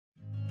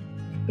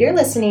You're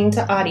listening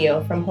to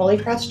audio from Holy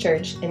Cross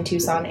Church in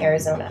Tucson,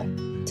 Arizona.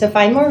 To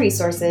find more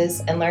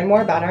resources and learn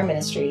more about our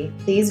ministry,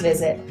 please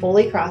visit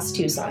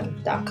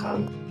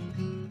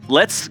holycrosstucson.com.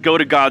 Let's go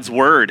to God's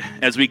Word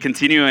as we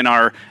continue in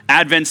our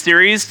Advent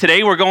series.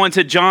 Today we're going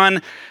to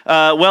John,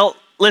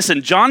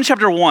 John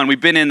chapter 1, we've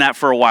been in that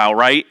for a while,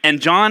 right?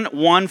 And John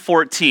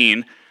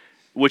 1:14,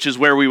 which is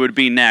where we would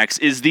be next,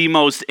 is the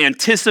most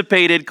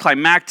anticipated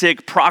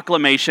climactic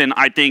proclamation,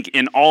 I think,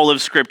 in all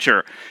of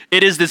Scripture.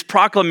 It is this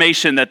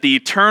proclamation that the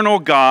eternal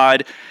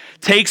God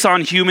takes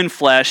on human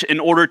flesh in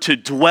order to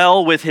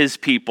dwell with his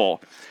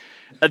people.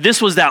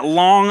 This was that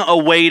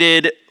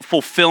long-awaited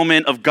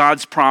fulfillment of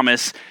God's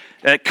promise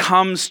that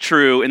comes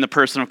true in the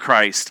person of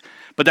Christ.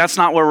 But that's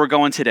not where we're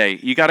going today.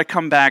 You got to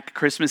come back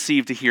Christmas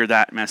Eve to hear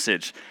that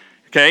message.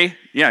 Okay?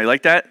 Yeah, you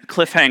like that?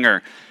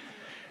 Cliffhanger.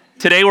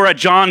 Today we're at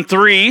John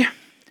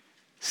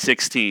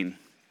 3:16.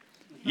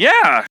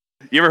 Yeah.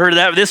 You ever heard of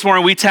that? This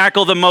morning we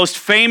tackle the most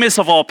famous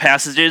of all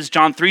passages,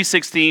 John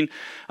 3:16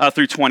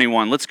 through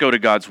 21. Let's go to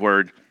God's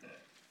Word.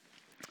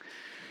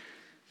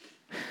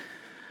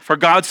 For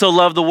God so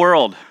loved the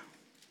world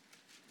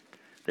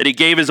that he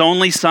gave his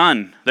only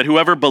Son, that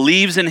whoever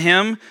believes in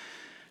him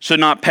should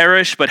not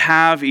perish but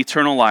have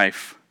eternal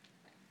life.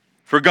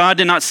 For God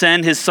did not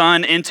send his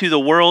Son into the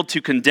world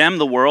to condemn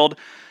the world,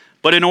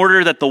 but in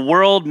order that the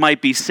world might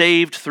be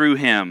saved through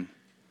him.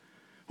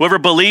 Whoever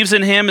believes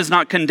in him is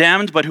not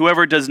condemned, but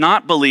whoever does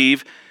not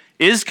believe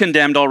is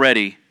condemned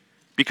already,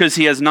 because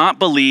he has not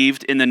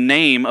believed in the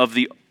name of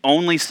the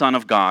only Son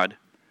of God.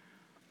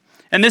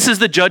 And this is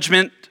the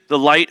judgment: the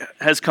light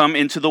has come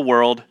into the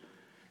world,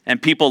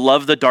 and people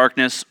love the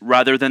darkness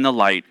rather than the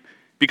light,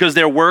 because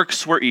their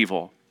works were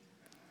evil.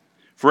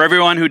 For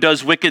everyone who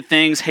does wicked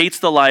things hates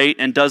the light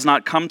and does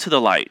not come to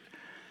the light,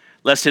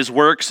 lest his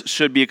works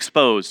should be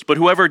exposed. But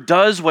whoever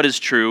does what is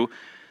true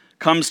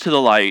comes to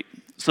the light,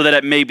 so that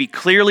it may be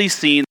clearly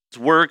seen that his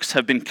works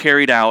have been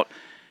carried out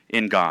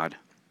in God.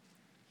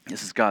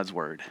 This is God's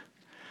Word.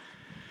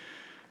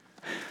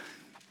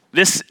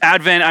 This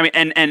Advent,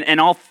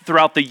 and all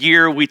throughout the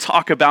year, we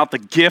talk about the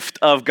gift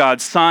of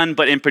God's Son,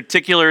 but in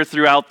particular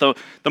throughout the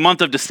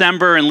month of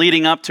December and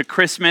leading up to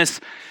Christmas,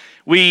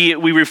 we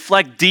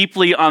reflect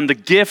deeply on the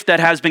gift that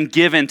has been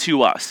given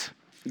to us.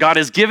 God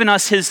has given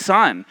us his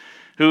Son,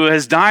 who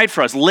has died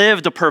for us,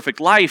 lived a perfect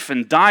life,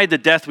 and died the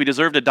death we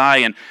deserve to die,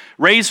 and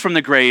raised from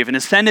the grave, and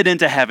ascended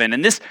into heaven.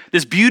 And this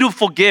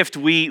beautiful gift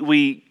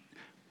we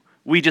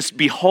just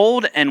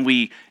behold, and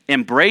we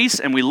embrace,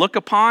 and we look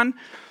upon.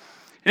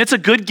 And it's a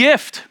good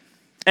gift.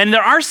 And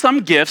there are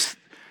some gifts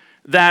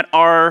that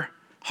are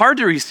hard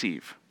to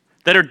receive,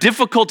 that are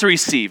difficult to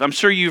receive. I'm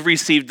sure you've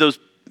received those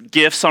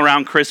gifts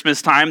around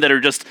Christmas time that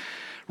are just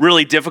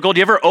really difficult.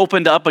 You ever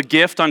opened up a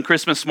gift on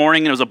Christmas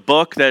morning and it was a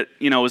book that,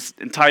 was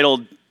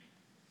entitled,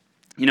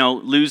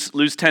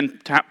 Lose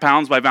 10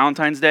 Pounds by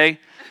Valentine's Day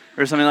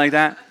or something like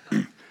that?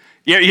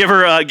 You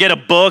ever get a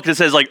book that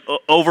says,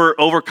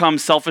 overcome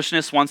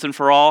selfishness once and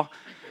for all?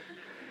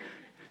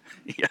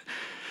 Yeah.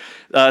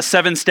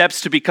 7 steps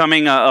to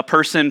becoming a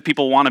person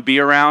people want to be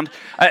around,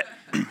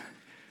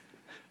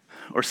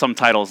 or some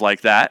titles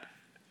like that.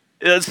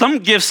 Some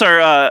gifts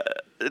are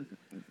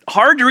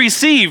hard to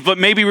receive, but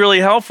maybe really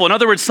helpful. In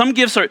other words, some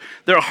gifts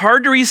they're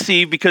hard to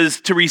receive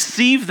because to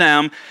receive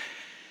them,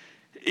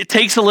 it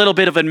takes a little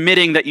bit of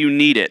admitting that you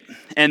need it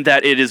and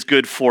that it is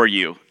good for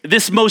you.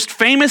 This most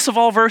famous of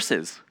all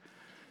verses,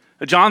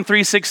 John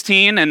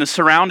 3:16 and the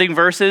surrounding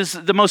verses,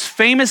 the most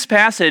famous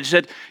passage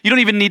that you don't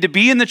even need to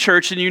be in the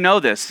church and you know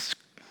this.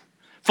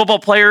 Football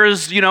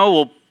players,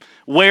 will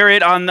wear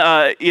it on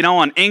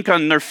ink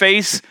on their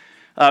face.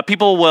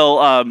 People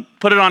will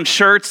put it on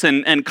shirts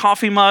and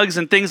coffee mugs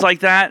and things like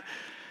that.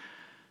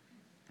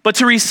 But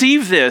to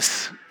receive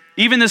this,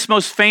 even this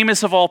most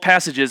famous of all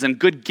passages and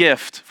good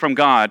gift from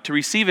God, to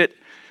receive it,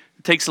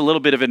 it takes a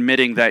little bit of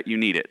admitting that you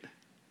need it.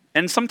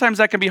 And sometimes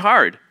that can be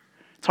hard.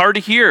 It's hard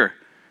to hear,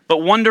 but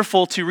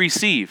wonderful to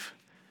receive.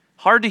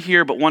 Hard to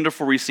hear, but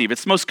wonderful to receive.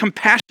 It's the most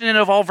compassionate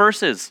of all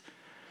verses.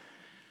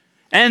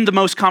 And the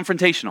most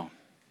confrontational.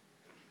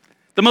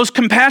 The most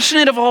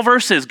compassionate of all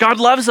verses. God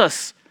loves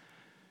us.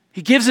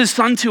 He gives his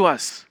Son to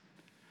us.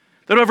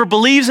 That whoever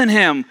believes in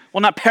him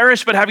will not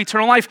perish but have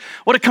eternal life.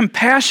 What a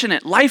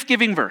compassionate,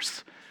 life-giving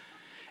verse.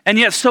 And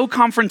yet so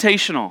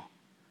confrontational.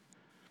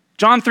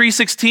 John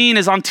 3:16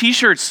 is on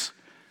t-shirts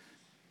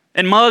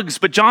and mugs,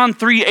 but John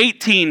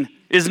 3:18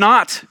 is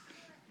not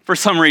for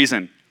some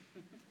reason.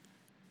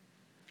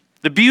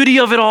 The beauty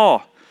of it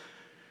all.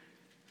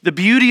 The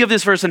beauty of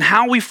this verse and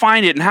how we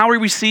find it and how we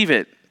receive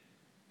it,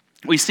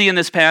 we see in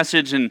this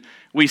passage, and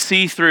we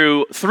see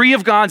through 3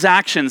 of God's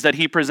actions that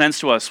he presents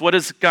to us. What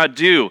does God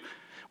do?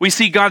 We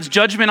see God's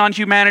judgment on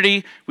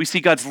humanity, we see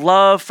God's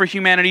love for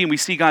humanity, and we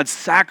see God's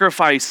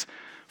sacrifice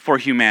for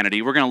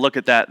humanity. We're going to look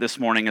at that this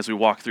morning as we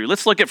walk through.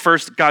 Let's look at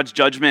first God's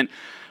judgment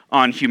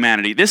on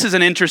humanity. This is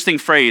an interesting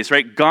phrase,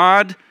 right?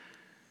 God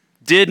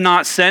did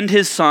not send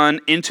his Son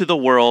into the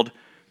world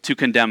to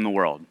condemn the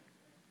world.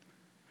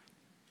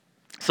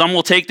 Some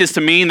will take this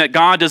to mean that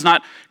God does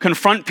not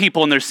confront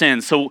people in their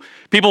sins. So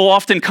people will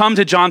often come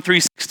to John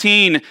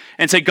 3:16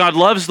 and say God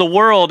loves the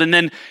world, and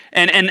then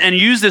and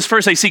use this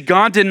verse. They see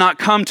God did not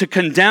come to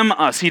condemn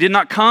us. He did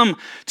not come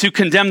to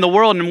condemn the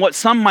world. And what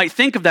some might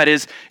think of that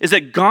is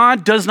that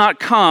God does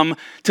not come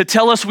to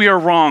tell us we are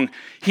wrong.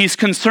 He's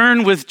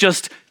concerned with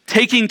just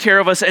taking care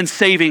of us and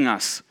saving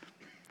us.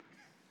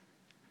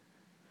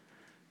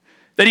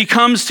 That he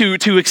comes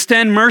to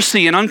extend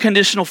mercy and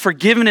unconditional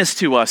forgiveness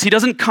to us. He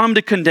doesn't come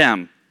to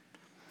condemn.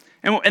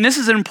 And this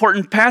is an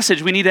important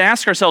passage. We need to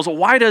ask ourselves,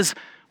 why does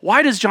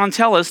John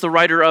tell us, the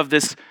writer of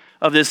this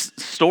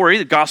story,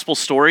 the gospel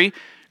story,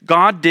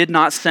 God did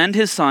not send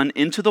his son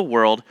into the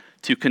world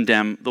to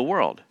condemn the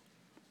world?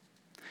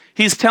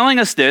 He's telling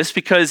us this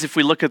because if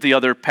we look at the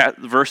other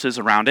verses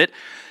around it,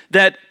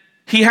 that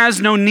he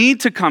has no need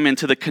to come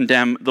into the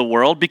condemn the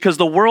world because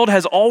the world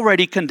has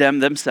already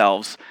condemned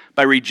themselves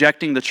by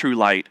rejecting the true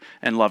light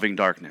and loving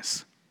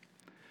darkness.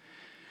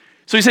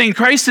 So he's saying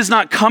Christ is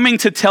not coming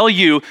to tell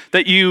you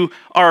that you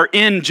are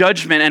in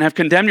judgment and have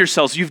condemned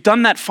yourselves. You've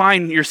done that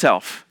fine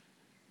yourself.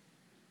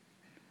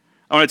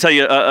 I want to tell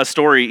you a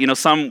story. You know,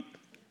 some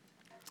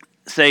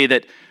say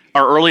that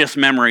our earliest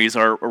memories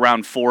are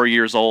around 4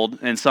 years old,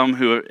 and some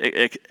who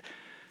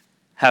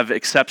have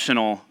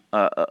exceptional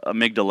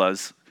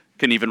amygdalas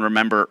can even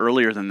remember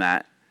earlier than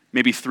that,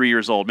 maybe 3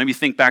 years old. Maybe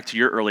think back to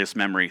your earliest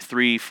memory,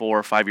 3,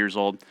 4, 5 years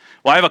old.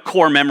 Well, I have a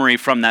core memory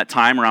from that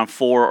time, around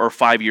 4 or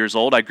 5 years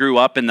old. I grew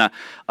up in the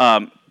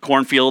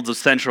cornfields of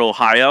central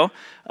Ohio,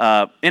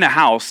 in a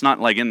house, not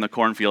like in the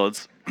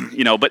cornfields,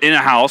 but in a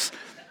house.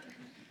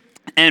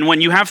 And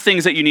when you have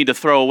things that you need to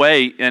throw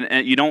away,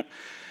 and you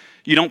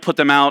don't put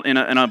them out in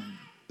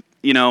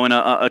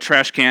a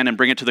trash can and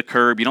bring it to the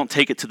curb. You don't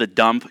take it to the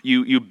dump.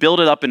 You build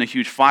it up in a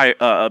huge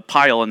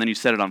pile, and then you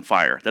set it on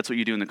fire. That's what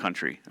you do in the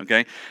country,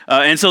 okay?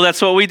 And so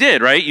that's what we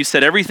did, right? You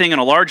set everything in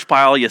a large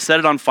pile, you set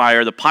it on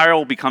fire, the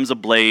pile becomes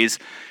ablaze,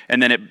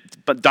 and then it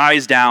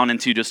dies down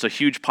into just a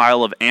huge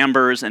pile of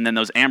ambers, and then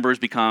those ambers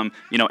become,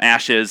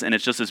 ashes, and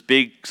it's just this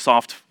big,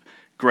 soft,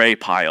 gray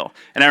pile.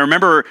 And I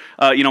remember,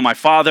 my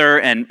father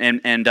and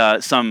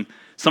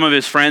some of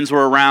his friends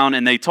were around,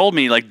 and they told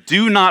me,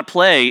 do not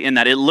play in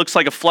that. It looks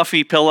like a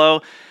fluffy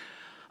pillow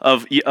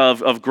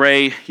of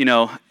gray,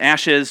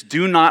 ashes.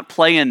 Do not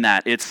play in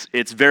that.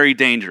 It's very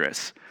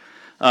dangerous.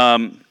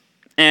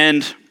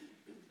 And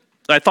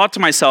I thought to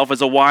myself,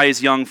 as a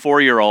wise young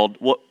 4-year-old,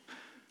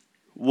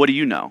 what do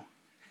you know?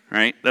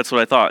 Right? That's what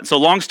I thought. So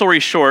long story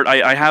short,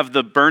 I have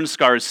the burn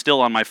scars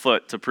still on my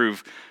foot to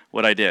prove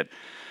what I did,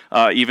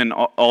 even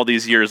all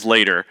these years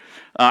later.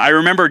 I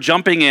remember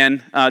jumping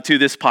in to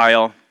this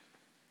pile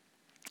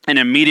and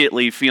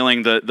immediately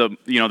feeling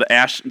the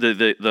ash,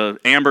 the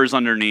ambers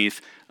underneath,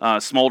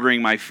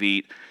 smoldering my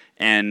feet,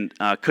 and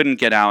couldn't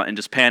get out, and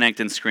just panicked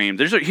and screamed.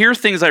 Here are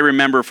things I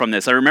remember from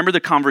this. I remember the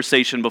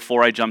conversation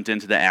before I jumped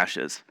into the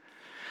ashes.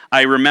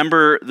 I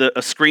remember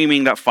a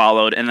screaming that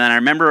followed, and then I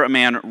remember a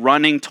man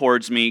running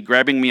towards me,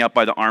 grabbing me up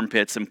by the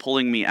armpits and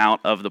pulling me out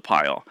of the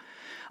pile.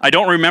 I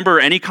don't remember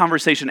any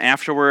conversation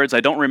afterwards. I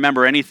don't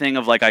remember anything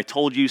of I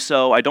told you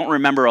so. I don't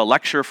remember a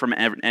lecture from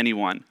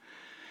anyone.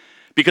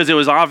 Because it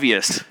was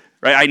obvious,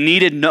 right? I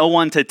needed no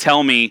one to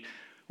tell me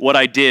what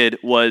I did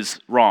was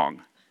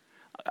wrong.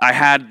 I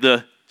had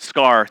the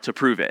scar to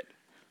prove it.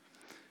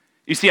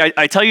 You see,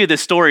 I tell you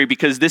this story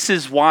because this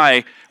is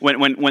why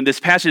when this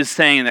passage is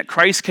saying that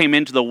Christ came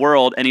into the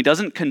world and he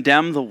doesn't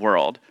condemn the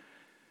world,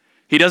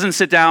 he doesn't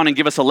sit down and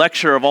give us a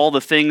lecture of all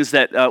the things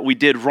that we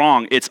did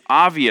wrong. It's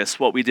obvious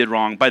what we did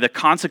wrong by the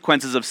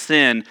consequences of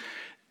sin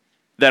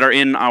that are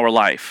in our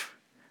life.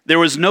 There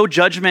was no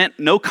judgment,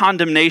 no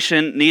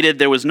condemnation needed.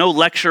 There was no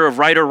lecture of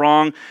right or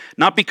wrong,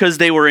 not because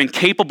they were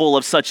incapable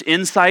of such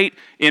insight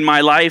in my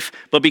life,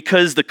 but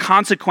because the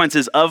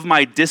consequences of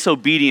my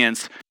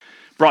disobedience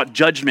brought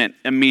judgment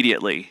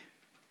immediately.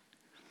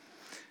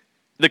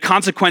 The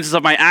consequences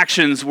of my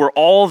actions were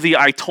all the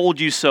I told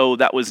you so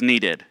that was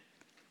needed.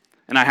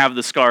 And I have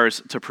the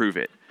scars to prove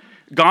it.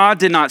 God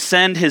did not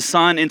send his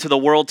son into the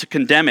world to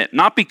condemn it,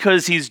 not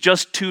because he's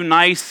just too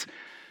nice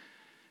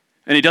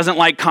and he doesn't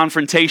like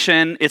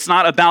confrontation. It's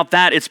not about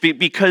that. It's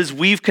because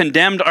we've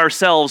condemned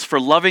ourselves for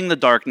loving the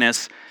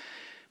darkness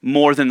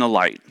more than the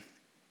light.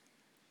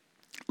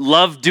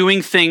 Love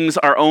doing things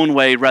our own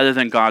way rather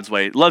than God's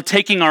way. Love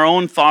taking our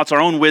own thoughts,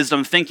 our own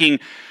wisdom, thinking,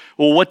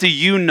 well, what do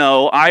you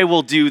know? I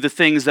will do the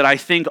things that I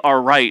think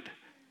are right.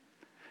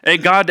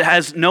 And God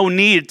has no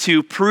need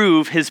to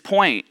prove his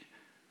point.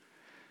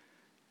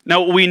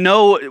 Now we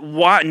know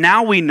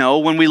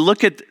when we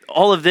look at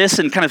all of this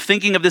and kind of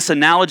thinking of this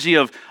analogy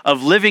of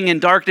living in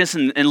darkness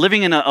and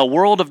living in a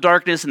world of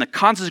darkness and the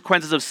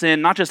consequences of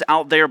sin, not just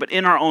out there, but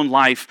in our own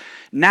life,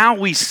 now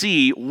we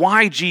see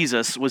why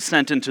Jesus was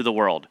sent into the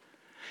world.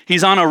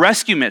 He's on a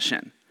rescue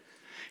mission.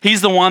 He's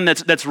the one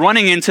that's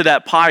running into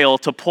that pile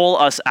to pull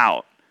us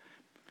out.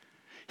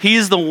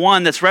 He's the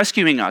one that's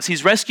rescuing us.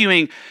 He's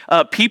rescuing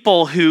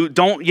people who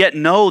don't yet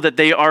know that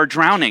they are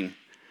drowning.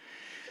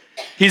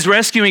 He's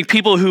rescuing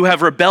people who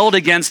have rebelled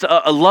against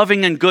a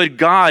loving and good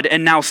God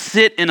and now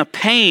sit in a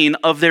pain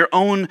of their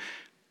own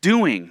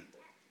doing.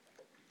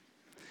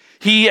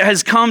 He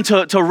has come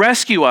to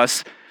rescue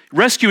us,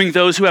 rescuing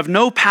those who have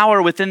no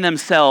power within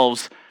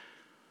themselves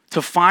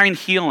to find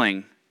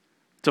healing,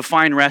 to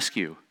find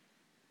rescue.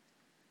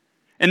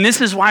 And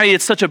this is why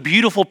it's such a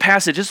beautiful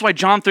passage. This is why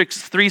John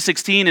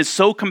 3:16 is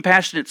so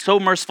compassionate, so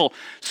merciful,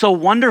 so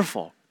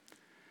wonderful.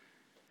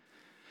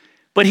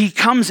 But he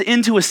comes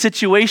into a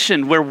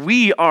situation where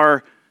we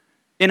are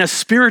in a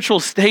spiritual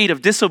state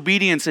of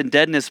disobedience and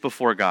deadness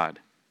before God.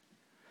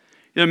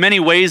 There are many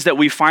ways that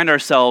we find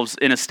ourselves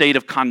in a state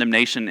of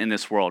condemnation in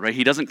this world, right?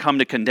 He doesn't come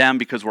to condemn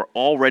because we're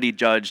already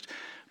judged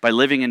by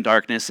living in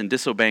darkness and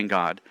disobeying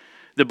God.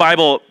 The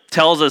Bible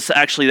tells us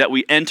actually that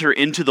we enter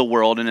into the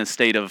world in a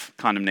state of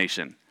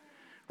condemnation,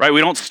 right?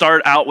 We don't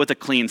start out with a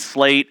clean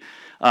slate.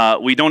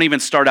 We don't even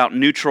start out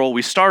neutral.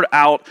 We start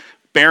out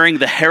bearing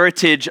the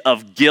heritage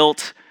of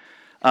guilt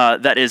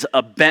that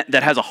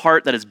has a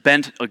heart that is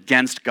bent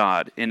against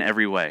God in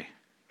every way.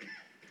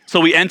 So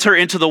we enter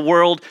into the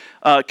world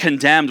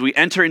condemned. We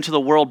enter into the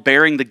world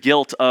bearing the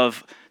guilt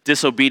of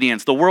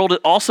disobedience. The world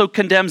also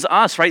condemns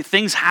us, right?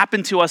 Things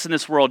happen to us in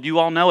this world. You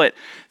all know it.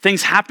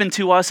 Things happen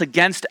to us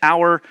against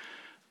our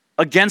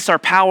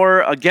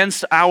power,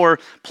 against our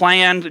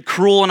plan.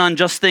 Cruel and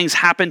unjust things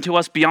happen to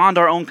us beyond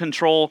our own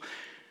control.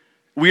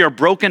 We are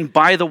broken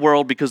by the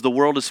world because the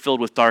world is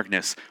filled with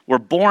darkness. We're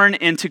born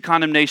into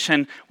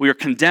condemnation. We are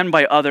condemned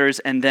by others,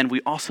 and then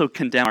we also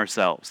condemn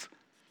ourselves.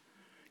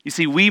 You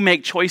see, we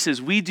make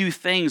choices. We do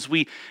things.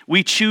 We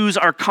choose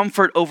our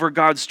comfort over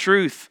God's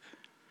truth.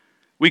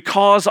 We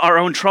cause our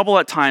own trouble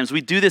at times. We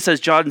do this,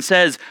 as John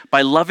says,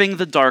 by loving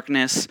the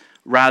darkness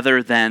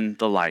rather than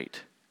the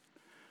light.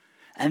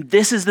 And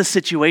this is the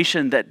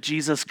situation that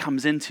Jesus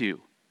comes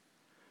into.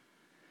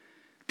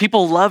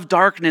 People love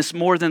darkness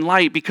more than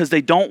light because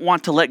they don't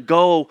want to let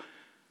go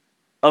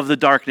of the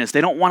darkness. They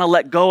don't want to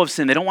let go of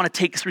sin. They don't want to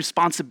take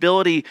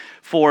responsibility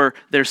for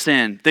their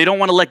sin. They don't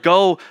want to let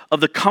go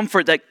of the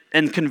comfort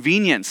and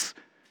convenience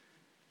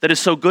that is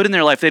so good in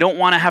their life. They don't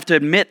want to have to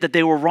admit that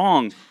they were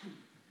wrong.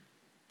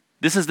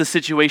 This is the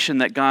situation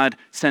that God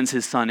sends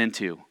his son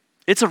into.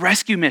 It's a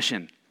rescue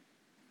mission.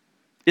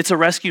 It's a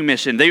rescue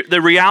mission.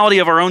 The reality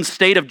of our own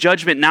state of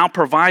judgment now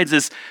provides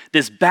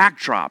this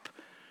backdrop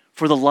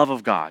for the love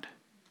of God.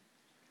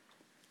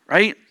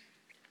 Right?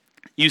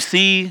 You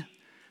see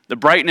the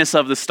brightness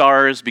of the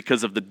stars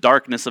because of the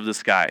darkness of the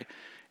sky.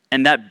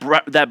 And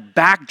that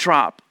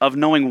backdrop of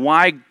knowing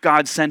why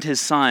God sent his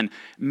son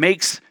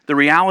makes the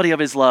reality of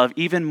his love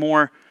even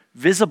more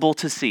visible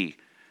to see.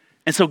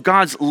 And so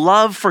God's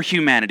love for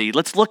humanity.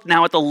 Let's look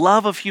now at the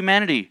love of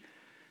humanity.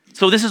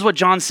 So this is what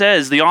John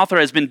says. The author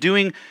has been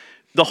doing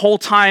the whole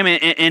time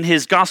in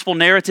his gospel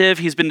narrative.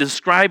 He's been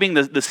describing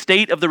the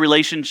state of the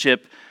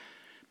relationship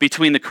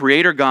between the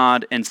Creator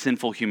God and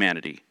sinful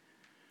humanity.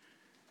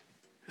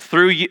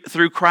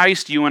 Through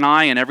Christ, you and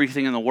I and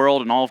everything in the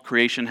world and all of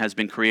creation has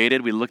been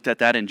created. We looked at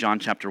that in John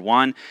chapter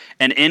 1.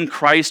 And in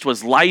Christ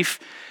was life,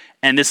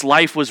 and this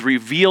life was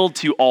revealed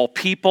to all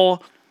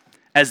people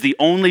as the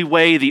only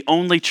way, the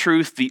only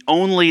truth, the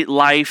only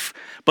life.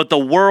 But the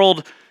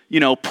world,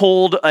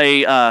 pulled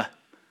a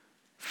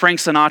Frank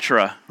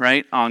Sinatra,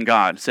 right, on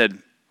God. Said,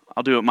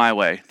 I'll do it my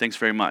way. Thanks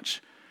very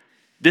much.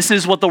 This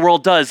is what the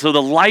world does. So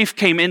the light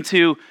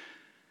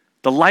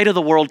of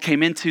the world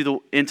came into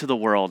the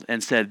world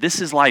and said,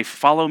 this is life.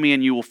 Follow me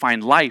and you will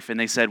find life. And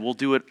they said, we'll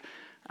do it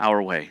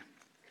our way.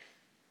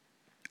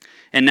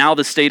 And now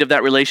the state of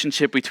that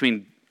relationship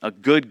between a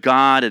good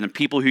God and the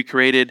people he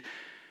created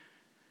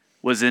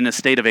was in a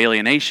state of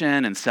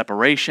alienation and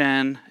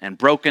separation and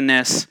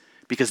brokenness,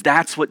 because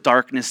that's what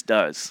darkness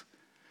does.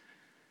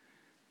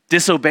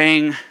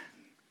 Disobeying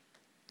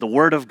the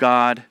word of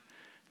God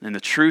and the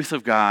truth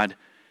of God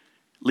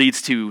leads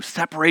to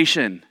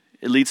separation.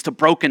 It leads to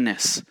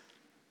brokenness.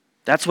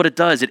 That's what it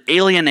does. It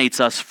alienates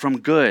us from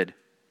good.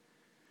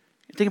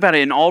 Think about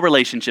it in all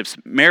relationships,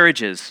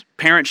 marriages,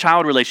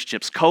 parent-child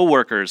relationships,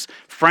 co-workers,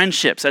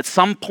 friendships. At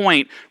some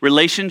point,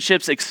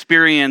 relationships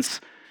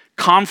experience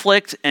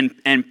conflict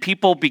and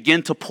people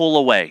begin to pull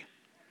away.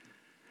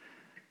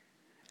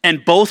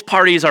 And both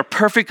parties are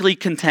perfectly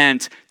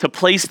content to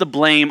place the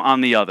blame on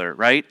the other,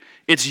 right?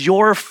 It's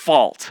your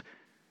fault.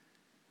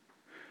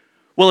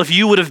 Well, if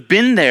you would have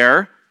been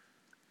there,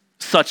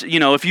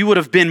 if you would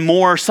have been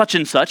more such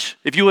and such,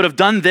 if you would have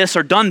done this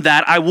or done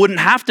that, I wouldn't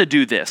have to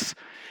do this.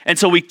 And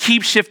so we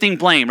keep shifting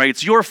blame, right?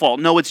 It's your fault.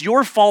 No, it's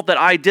your fault that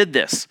I did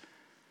this.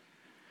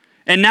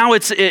 And now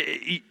it's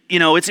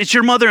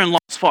your mother-in-law's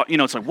fault.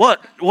 It's like,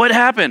 what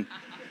happened?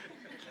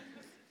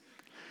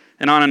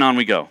 And on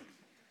we go.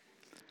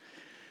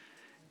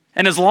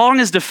 And as long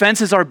as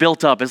defenses are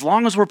built up, as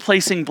long as we're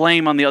placing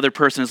blame on the other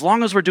person, as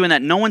long as we're doing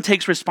that, no one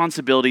takes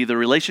responsibility, the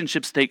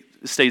relationship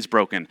stays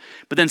broken.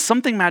 But then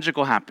something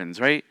magical happens,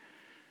 right?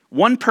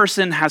 One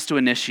person has to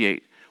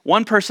initiate.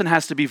 One person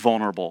has to be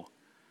vulnerable.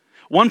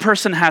 One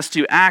person has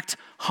to act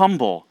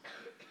humble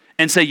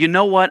and say, you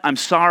know what, I'm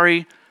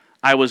sorry,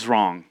 I was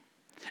wrong.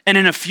 And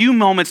in a few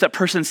moments, that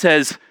person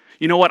says,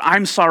 you know what,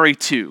 I'm sorry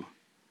too.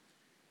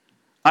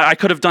 I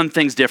could have done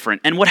things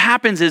different. And what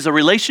happens is a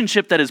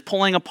relationship that is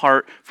pulling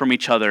apart from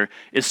each other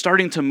is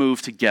starting to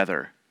move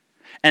together.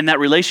 And that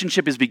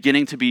relationship is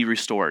beginning to be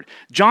restored.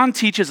 John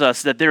teaches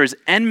us that there is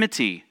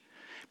enmity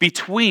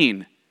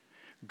between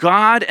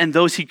God and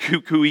those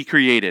who he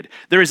created.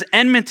 There is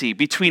enmity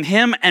between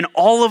him and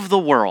all of the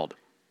world.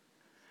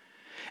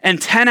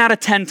 And 10 out of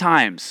 10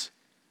 times,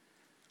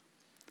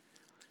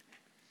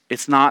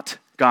 it's not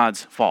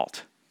God's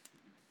fault.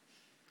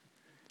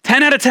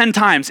 10 out of 10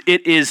 times,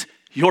 it is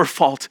your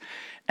fault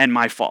and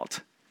my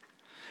fault.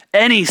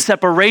 Any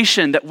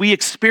separation that we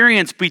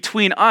experience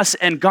between us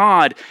and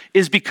God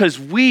is because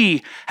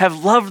we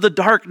have loved the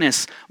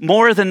darkness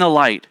more than the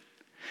light.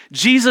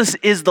 Jesus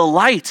is the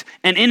light,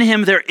 and in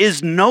him there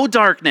is no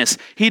darkness.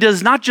 He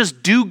does not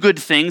just do good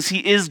things, he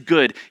is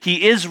good.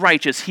 He is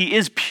righteous. He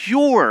is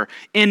pure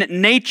in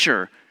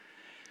nature.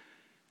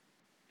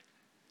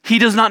 He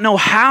does not know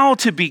how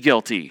to be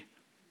guilty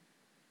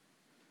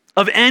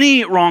of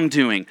any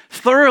wrongdoing,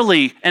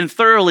 thoroughly,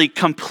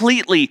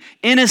 completely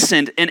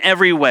innocent in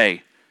every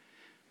way.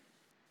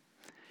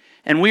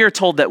 And we are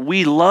told that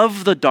we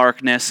love the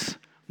darkness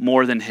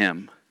more than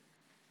him.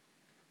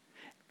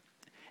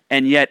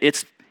 And yet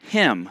it's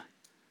him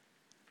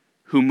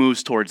who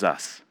moves towards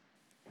us.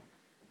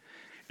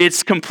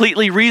 It's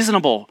completely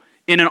reasonable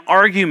in an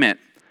argument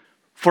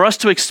for us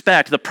to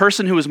expect the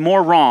person who is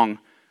more wrong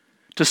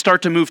to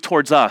start to move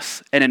towards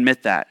us and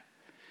admit that.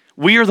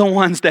 We are the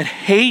ones that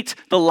hate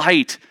the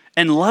light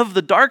and love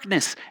the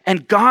darkness,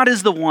 and God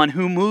is the one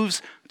who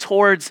moves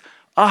towards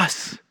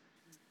us.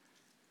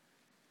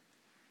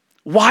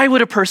 Why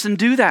would a person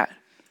do that?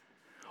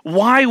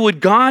 Why would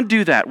God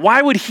do that?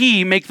 Why would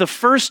he make the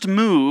first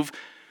move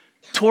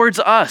towards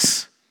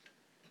us?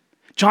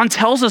 John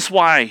tells us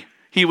why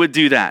he would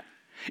do that.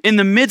 In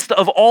the midst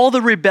of all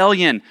the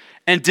rebellion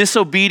and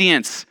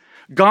disobedience,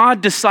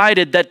 God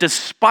decided that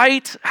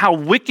despite how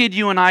wicked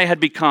you and I had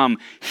become,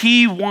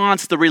 he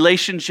wants the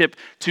relationship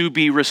to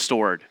be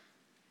restored.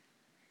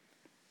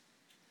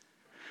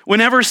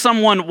 Whenever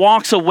someone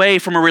walks away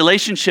from a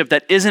relationship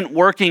that isn't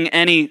working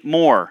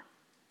anymore,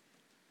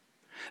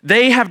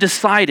 they have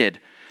decided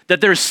that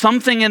there's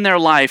something in their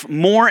life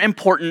more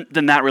important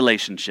than that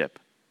relationship.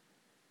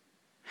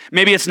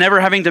 Maybe it's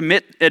never having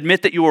to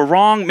admit that you were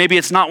wrong. Maybe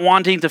it's not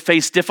wanting to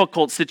face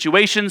difficult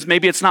situations.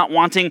 Maybe it's not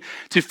wanting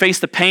to face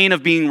the pain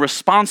of being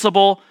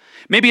responsible.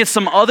 Maybe it's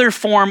some other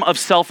form of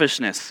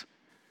selfishness.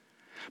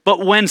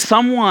 But when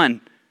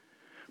someone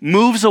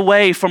moves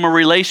away from a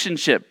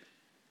relationship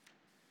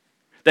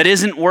that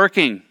isn't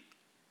working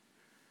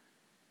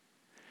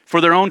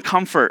for their own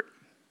comfort,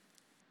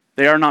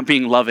 they are not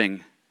being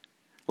loving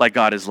like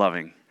God is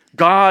loving.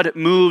 God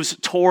moves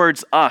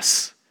towards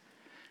us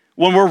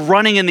when we're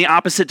running in the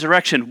opposite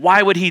direction.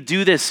 Why would he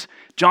do this?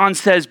 John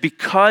says,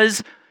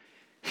 because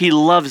he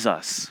loves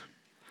us.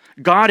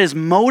 God is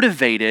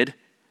motivated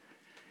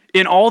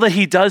in all that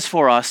he does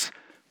for us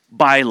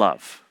by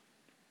love.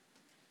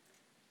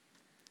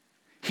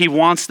 He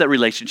wants that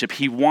relationship.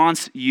 He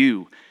wants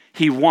you.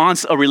 He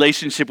wants a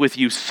relationship with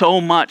you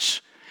so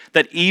much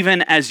that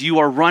even as you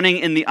are running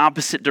in the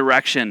opposite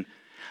direction,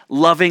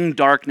 loving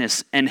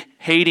darkness and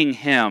hating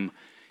him,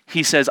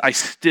 he says, I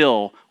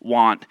still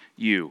want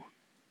you.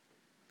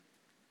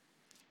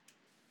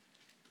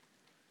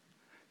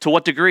 To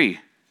what degree?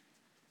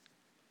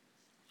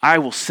 I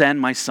will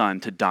send my son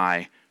to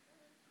die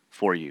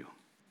for you.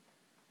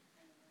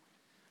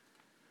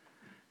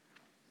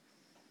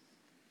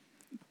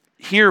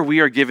 Here we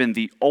are given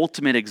the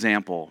ultimate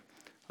example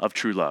of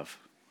true love.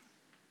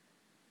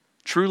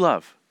 True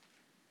love.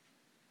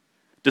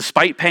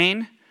 Despite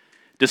pain,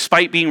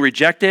 despite being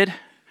rejected,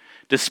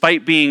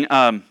 despite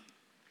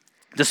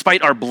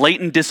our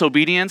blatant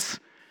disobedience,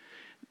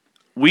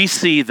 we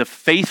see the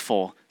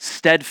faithful,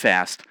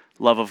 steadfast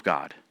love of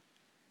God.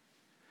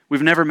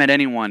 We've never met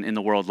anyone in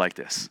the world like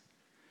this.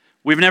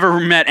 We've never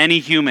met any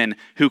human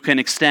who can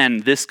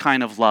extend this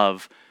kind of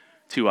love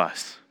to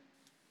us.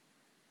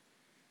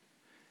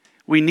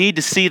 We need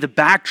to see the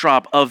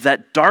backdrop of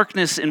that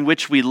darkness in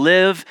which we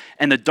live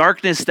and the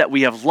darkness that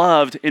we have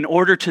loved in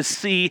order to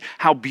see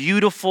how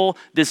beautiful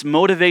this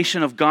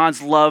motivation of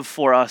God's love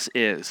for us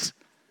is.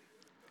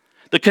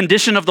 The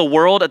condition of the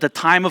world at the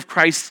time of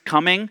Christ's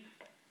coming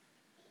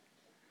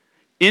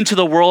into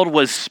the world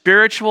was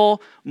spiritual,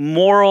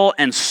 moral,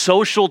 and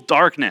social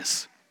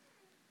darkness.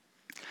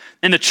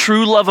 And the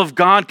true love of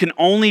God can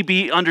only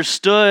be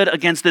understood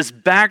against this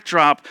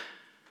backdrop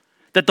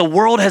that the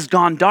world has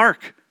gone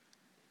dark.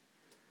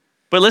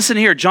 But listen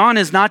here, John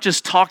is not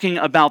just talking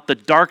about the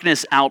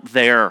darkness out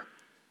there.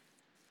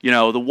 You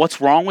know, what's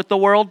wrong with the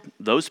world?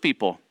 Those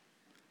people.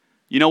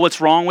 You know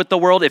what's wrong with the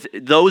world? If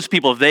those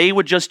people, if they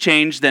would just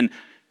change, then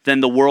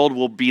the world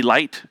will be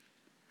light.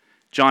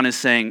 John is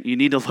saying, you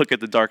need to look at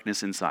the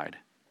darkness inside.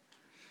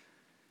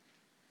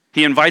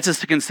 He invites us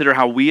to consider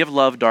how we have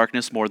loved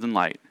darkness more than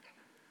light.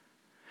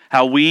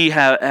 How we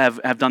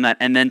have done that,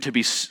 and then to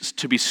be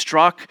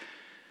struck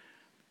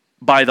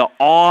by the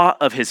awe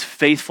of his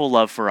faithful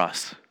love for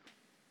us.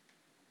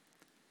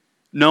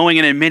 Knowing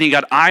and admitting,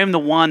 God, I am the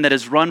one that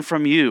has run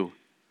from you.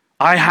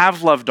 I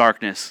have loved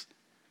darkness.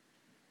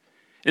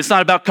 It's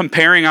not about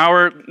comparing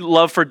our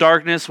love for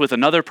darkness with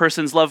another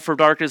person's love for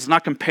darkness. It's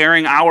not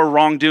comparing our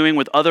wrongdoing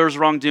with others'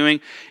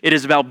 wrongdoing. It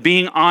is about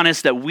being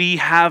honest that we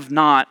have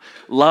not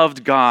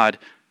loved God.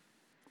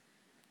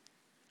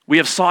 We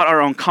have sought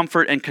our own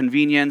comfort and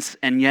convenience,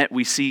 and yet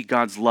we see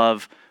God's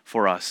love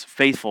for us,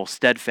 faithful,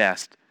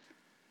 steadfast.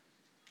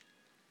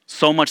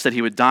 So much that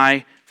he would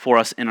die for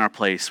us in our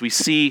place. We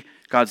see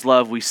God's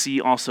love. We see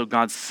also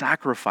God's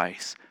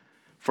sacrifice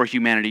for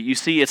humanity. You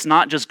see, it's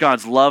not just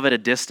God's love at a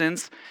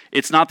distance.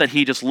 It's not that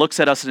he just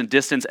looks at us in a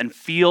distance and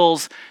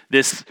feels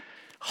this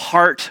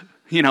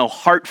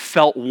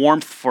heartfelt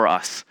warmth for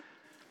us.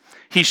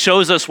 He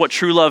shows us what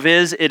true love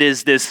is. It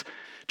is this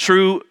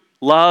true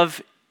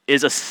love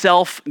is a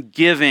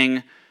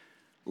self-giving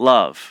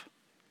love.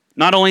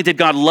 Not only did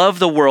God love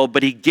the world,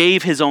 but he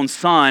gave his own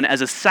son as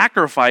a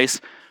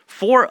sacrifice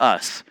for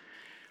us.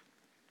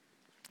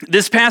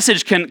 This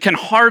passage can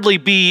hardly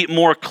be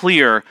more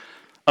clear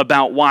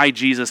about why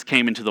Jesus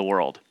came into the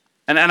world.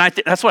 And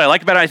that's what I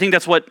like about it. I think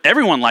that's what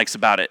everyone likes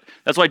about it.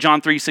 That's why John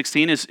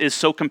 3:16 is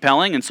so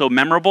compelling and so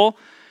memorable.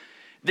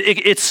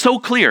 It's so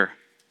clear.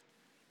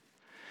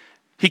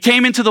 He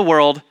came into the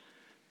world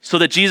so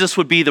that Jesus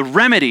would be the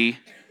remedy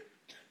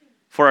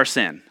for our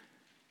sin.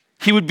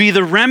 He would be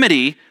the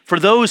remedy for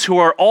those who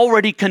are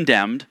already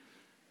condemned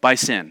by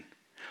sin.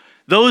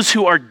 Those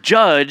who are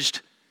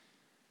judged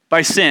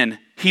by sin,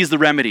 he's the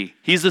remedy.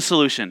 He's the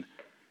solution.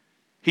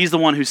 He's the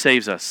one who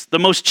saves us. The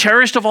most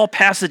cherished of all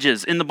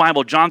passages in the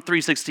Bible, John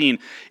 3:16,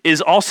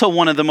 is also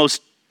one of the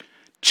most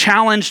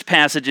challenged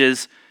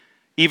passages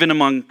even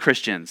among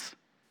Christians.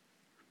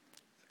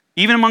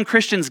 Even among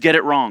Christians get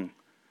it wrong.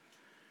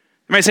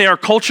 You might say, our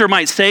culture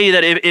might say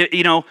that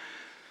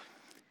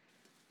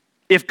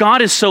if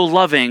God is so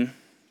loving,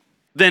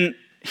 then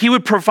he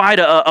would provide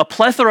a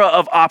plethora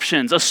of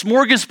options, a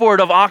smorgasbord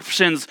of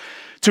options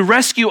to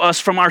rescue us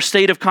from our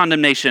state of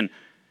condemnation.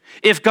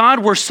 If God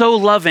were so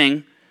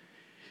loving,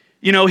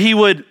 he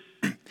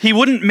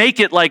wouldn't make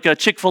it like a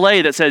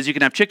Chick-fil-A that says you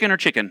can have chicken or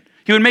chicken.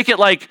 He would make it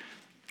like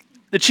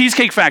the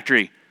Cheesecake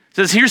Factory. It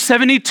says, here's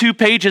 72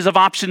 pages of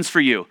options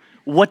for you.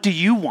 What do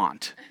you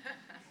want?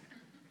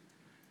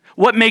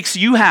 What makes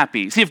you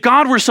happy? See, if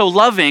God were so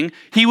loving,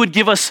 he would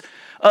give us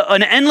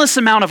an endless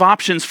amount of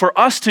options for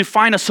us to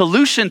find a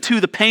solution to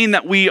the pain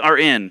that we are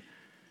in.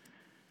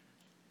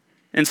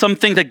 And some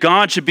think that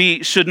God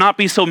should not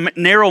be so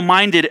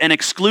narrow-minded and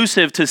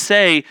exclusive to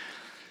say,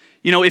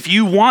 if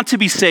you want to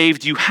be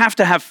saved, you have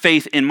to have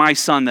faith in my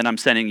son that I'm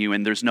sending you,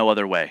 and there's no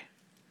other way.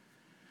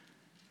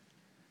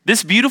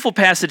 This beautiful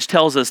passage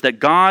tells us that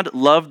God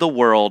loved the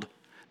world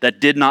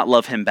that did not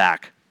love him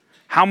back.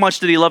 How much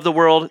did he love the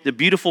world? The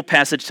beautiful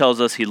passage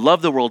tells us he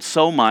loved the world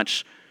so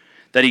much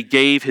that he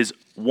gave his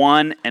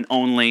one and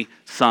only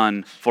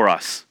son for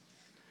us.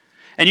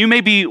 And you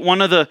may be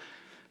one of the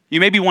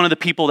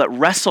people that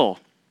wrestle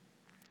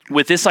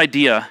with this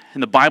idea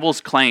and the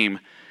Bible's claim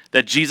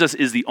that Jesus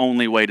is the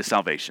only way to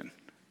salvation.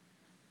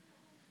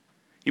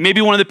 You may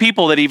be one of the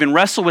people that even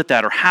wrestle with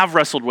that or have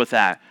wrestled with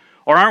that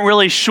or aren't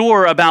really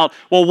sure about,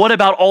 well, what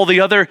about all the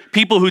other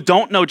people who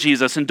don't know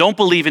Jesus and don't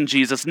believe in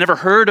Jesus, never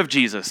heard of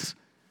Jesus?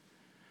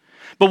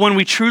 But when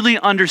we truly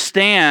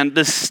understand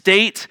the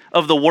state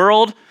of the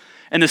world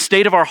and the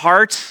state of our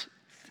hearts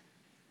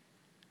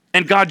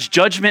and God's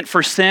judgment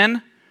for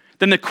sin,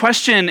 then the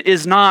question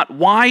is not,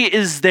 why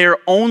is there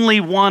only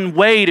one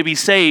way to be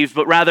saved,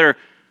 but rather,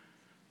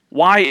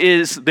 why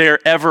is there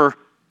ever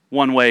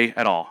one way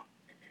at all?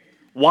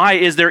 Why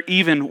is there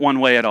even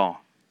one way at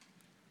all?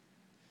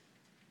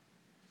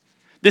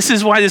 This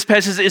is why this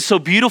passage is so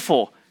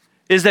beautiful,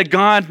 is that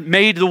God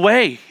made the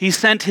way. He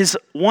sent his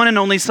one and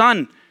only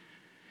son.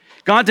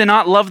 God did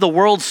not love the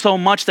world so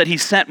much that he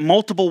sent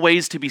multiple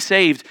ways to be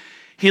saved.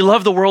 He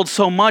loved the world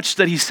so much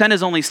that he sent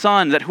his only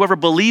son, that whoever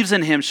believes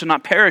in him should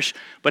not perish,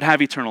 but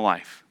have eternal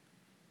life.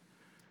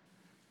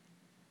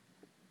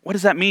 What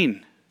does that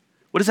mean?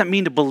 What does that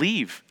mean to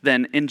believe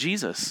then in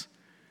Jesus?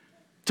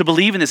 To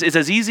believe in this is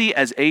as easy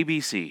as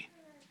ABC.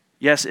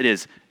 Yes, it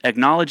is.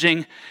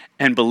 Acknowledging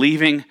and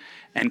believing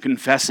and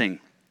confessing.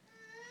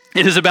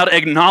 It is about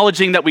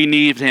acknowledging that we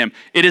need him.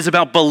 It is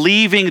about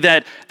believing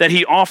that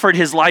he offered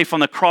his life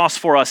on the cross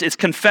for us. It's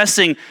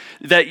confessing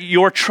that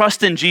your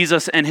trust in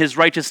Jesus and his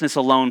righteousness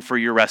alone for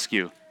your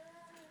rescue.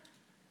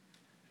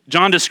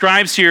 John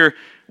describes here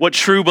what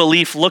true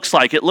belief looks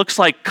like. It looks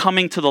like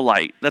coming to the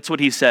light. That's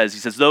what he says. He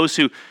says, those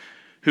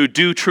who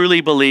do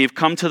truly believe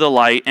come to the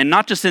light, and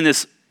not just in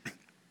this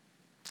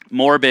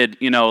morbid,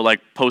 like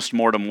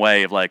post-mortem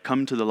way of like,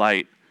 come to the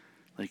light.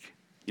 Like,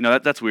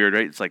 that's weird,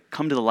 right? It's like,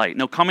 come to the light.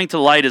 No, coming to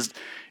the light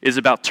is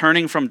about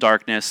turning from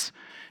darkness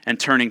and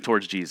turning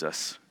towards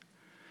Jesus.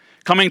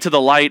 Coming to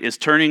the light is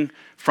turning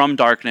from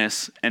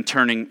darkness and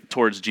turning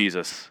towards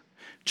Jesus.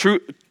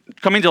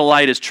 Coming to the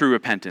light is true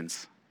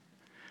repentance.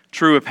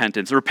 True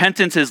repentance.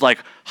 Repentance is like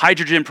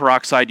hydrogen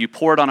peroxide. You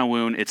pour it on a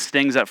wound, it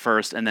stings at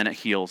first, and then it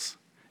heals.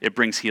 It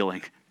brings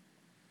healing.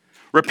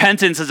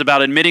 Repentance is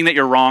about admitting that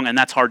you're wrong, and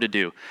that's hard to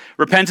do.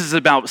 Repentance is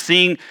about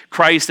seeing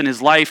Christ and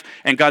his life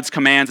and God's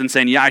commands and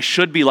saying, yeah, I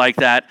should be like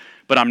that,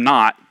 but I'm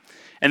not.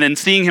 And then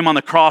seeing him on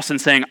the cross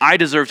and saying, I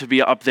deserve to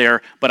be up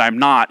there, but I'm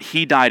not.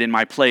 He died in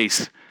my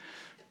place.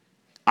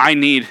 I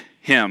need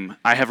him.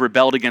 I have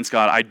rebelled against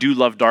God. I do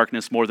love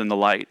darkness more than the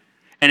light.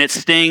 And it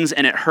stings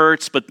and it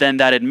hurts, but then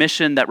that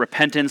admission, that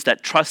repentance,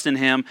 that trust in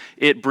him,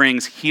 it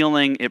brings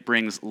healing, it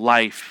brings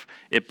life,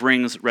 it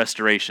brings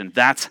restoration.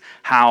 That's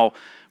how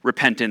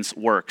repentance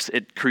works.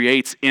 It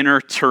creates inner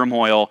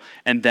turmoil,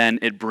 and then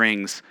it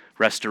brings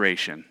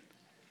restoration.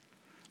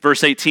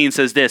 Verse 18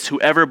 says this,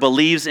 whoever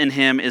believes in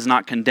him is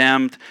not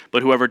condemned,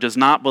 but whoever does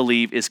not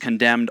believe is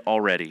condemned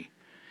already,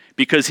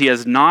 because he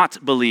has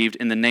not believed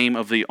in the name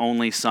of the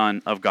only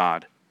Son of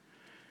God.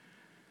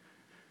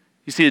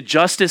 You see, the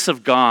justice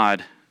of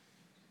God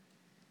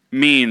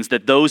means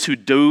that those who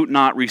do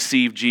not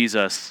receive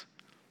Jesus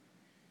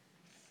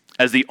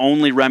as the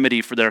only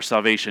remedy for their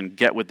salvation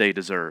get what they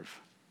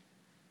deserve.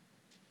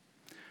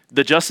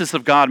 The justice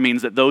of God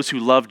means that those who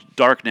love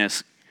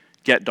darkness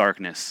get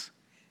darkness.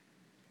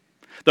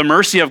 The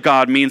mercy of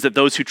God means that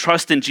those who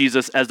trust in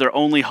Jesus as their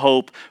only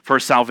hope for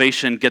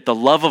salvation get the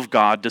love of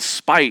God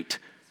despite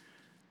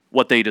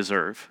what they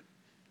deserve.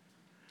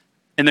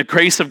 And the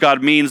grace of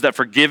God means that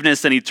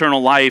forgiveness and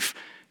eternal life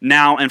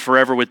now and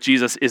forever with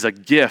Jesus is a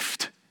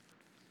gift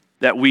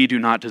that we do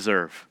not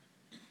deserve.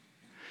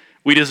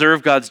 We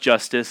deserve God's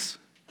justice.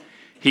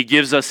 He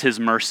gives us his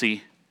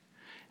mercy,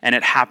 and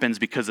it happens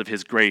because of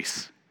his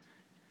grace.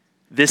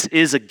 This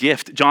is a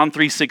gift. John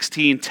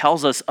 3:16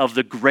 tells us of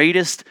the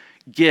greatest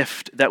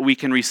gift that we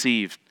can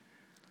receive.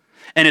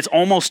 And it's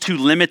almost too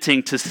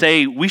limiting to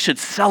say we should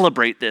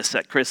celebrate this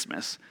at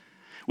Christmas.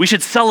 We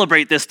should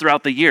celebrate this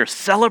throughout the year.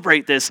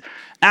 Celebrate this,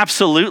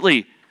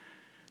 absolutely.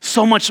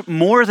 So much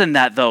more than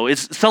that, though.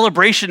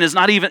 Celebration is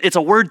not even, it's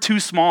a word too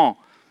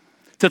small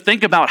to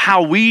think about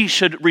how we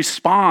should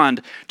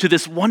respond to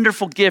this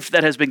wonderful gift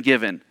that has been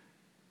given.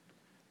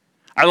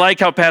 I like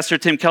how Pastor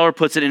Tim Keller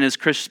puts it in his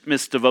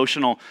Christmas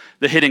devotional,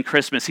 The Hidden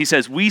Christmas. He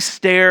says, we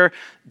stare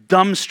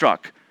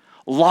dumbstruck,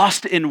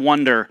 lost in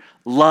wonder,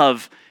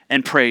 love,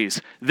 and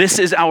praise. This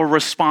is our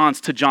response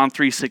to John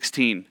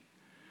 3:16.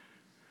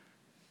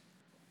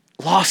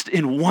 Lost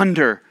in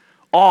wonder,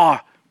 awe,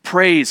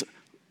 praise,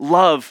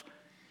 love.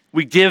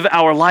 We give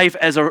our life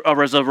as a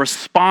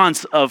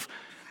response of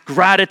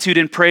gratitude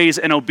and praise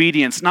and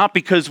obedience, not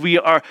because we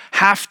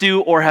have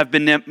to or have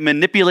been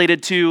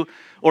manipulated to,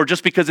 or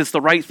just because it's the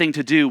right thing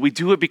to do. We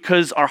do it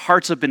because our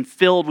hearts have been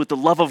filled with the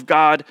love of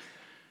God,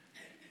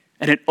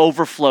 and it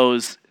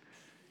overflows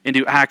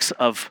into acts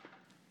of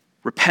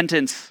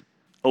repentance,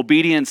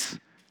 obedience,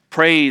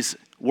 praise,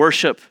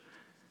 worship,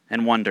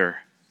 and wonder.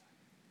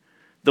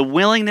 The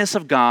willingness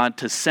of God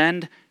to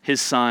send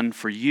his Son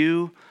for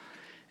you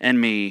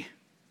and me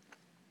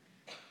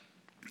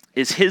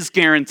is his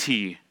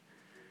guarantee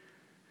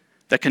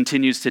that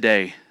continues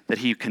today, that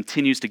he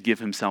continues to give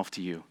himself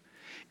to you.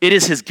 It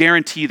is his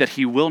guarantee that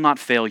he will not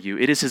fail you.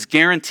 It is his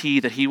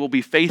guarantee that he will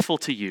be faithful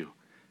to you.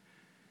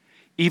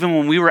 Even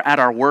when we were at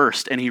our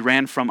worst and he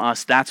ran from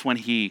us, that's when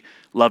he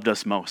loved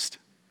us most.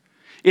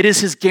 It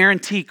is his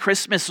guarantee.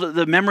 Christmas,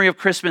 the memory of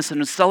Christmas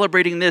and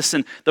celebrating this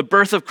and the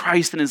birth of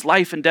Christ and his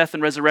life and death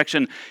and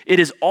resurrection, it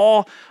is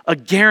all a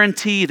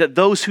guarantee that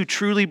those who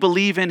truly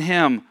believe in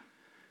him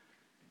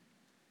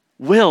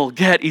will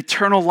get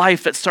eternal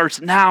life that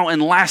starts now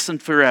and lasts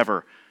and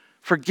forever.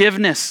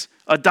 Forgiveness,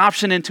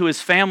 adoption into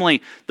his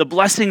family, the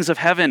blessings of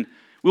heaven.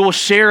 We will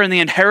share in the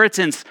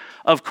inheritance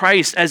of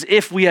Christ as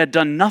if we had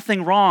done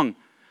nothing wrong.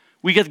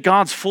 We get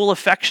God's full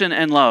affection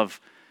and love.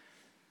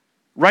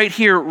 Right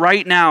here,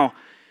 right now,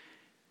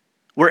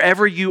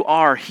 wherever you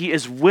are, he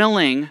is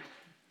willing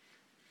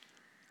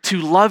to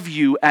love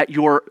you at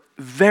your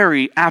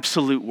very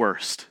absolute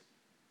worst.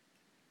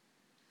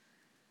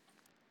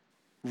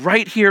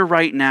 Right here,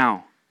 right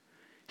now,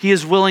 he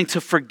is willing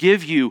to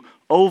forgive you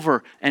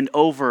over and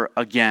over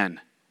again.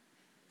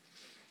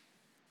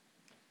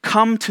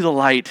 Come to the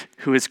light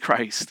who is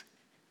Christ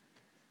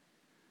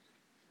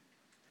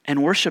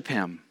and worship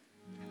him.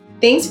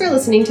 Thanks for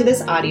listening to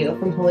this audio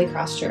from Holy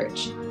Cross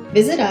Church.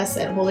 Visit us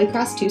at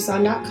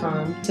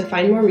holycrosstucson.com to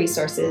find more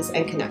resources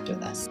and connect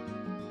with us.